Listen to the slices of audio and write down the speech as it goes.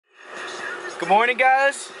Good morning,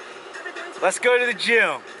 guys. Let's go to the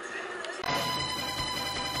gym.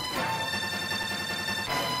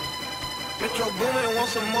 Metro Boomin want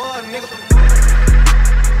some more, nigga.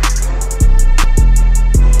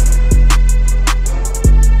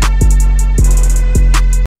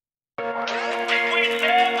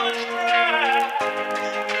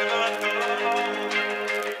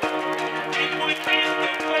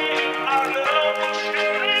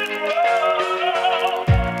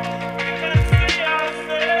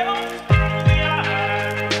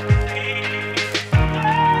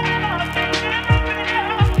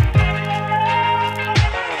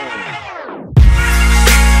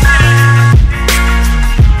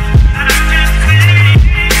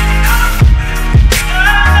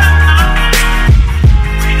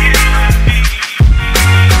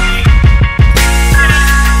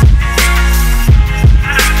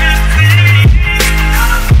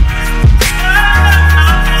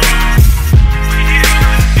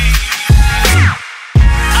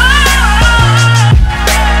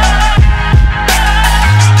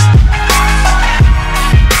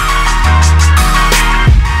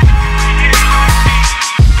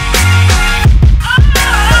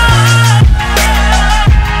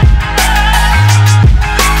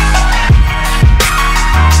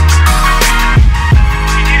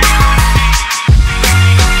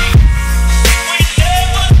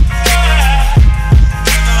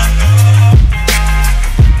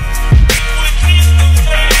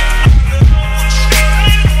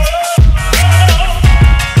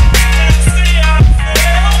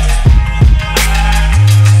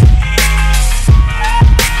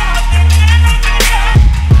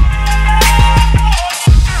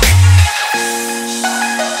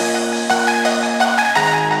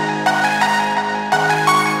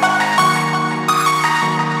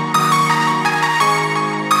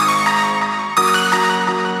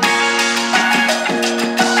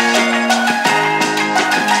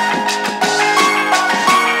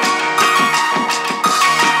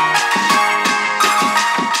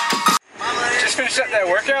 That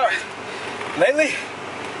workout lately,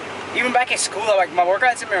 even back at school, like my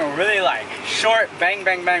workouts have been really like short, bang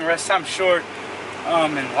bang bang, rest time short,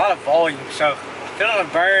 and a lot of volume. So feeling a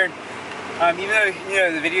burn. Even though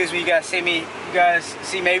the videos where you guys see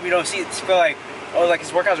maybe you don't see it, feel like, oh, like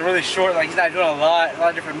his workouts are really short, like he's not doing a lot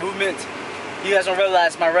of different movements. You guys don't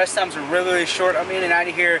realize my rest times are really, really short. I'm in and out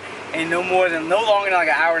of here in no longer than like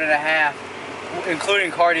an hour and a half,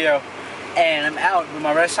 including cardio, and I'm out. But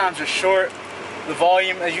my rest times are short. The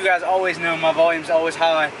volume, as you guys always know, my volume's always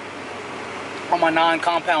high on my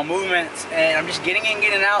non-compound movements, and I'm just getting in,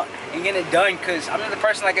 getting out, and getting it done, because I'm not the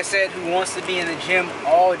person, like I said, who wants to be in the gym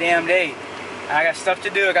all damn day. I got stuff to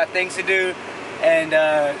do, I got things to do, and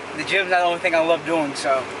the gym's not the only thing I love doing.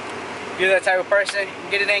 So if you're that type of person,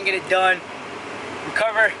 get it in, get it done,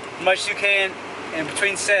 recover as much as you can in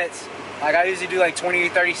between sets. Like I usually do like 20 or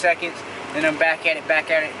 30 seconds, then I'm back at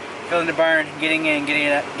it, feeling the burn, getting in,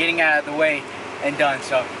 getting out of the way, and done.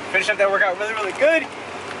 So finish up that workout really, really good.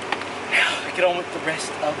 Now get on with the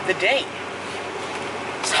rest of the day.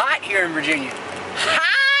 It's hot here in Virginia.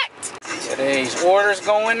 Hot! Today's order's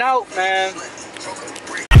going out, man.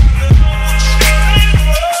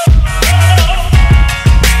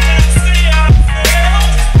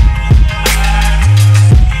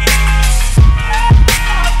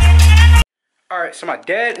 Alright, so my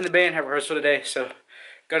dad and the band have rehearsal today, so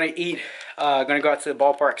gonna eat, gonna go out to the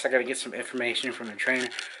ballpark because I gotta get some information from the trainer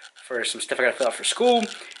for some stuff I gotta fill out for school.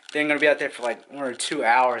 Then gonna be out there for like 1 or 2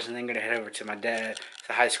 hours, and then gonna head over to my dad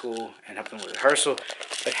to high school and help him with rehearsal.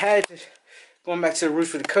 But going back to the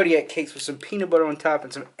roots with the Kodiak cakes with some peanut butter on top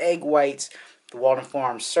and some egg whites, the Walden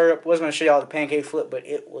Farms syrup. Was gonna show y'all the pancake flip, but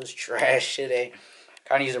it was trash today.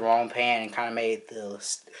 Kind of used the wrong pan and kind of made the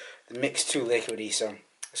mix too liquidy. So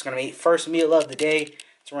it's gonna be first meal of the day.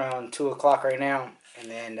 It's around 2 o'clock right now. And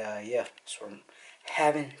then, yeah, that's what I'm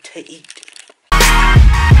having to eat.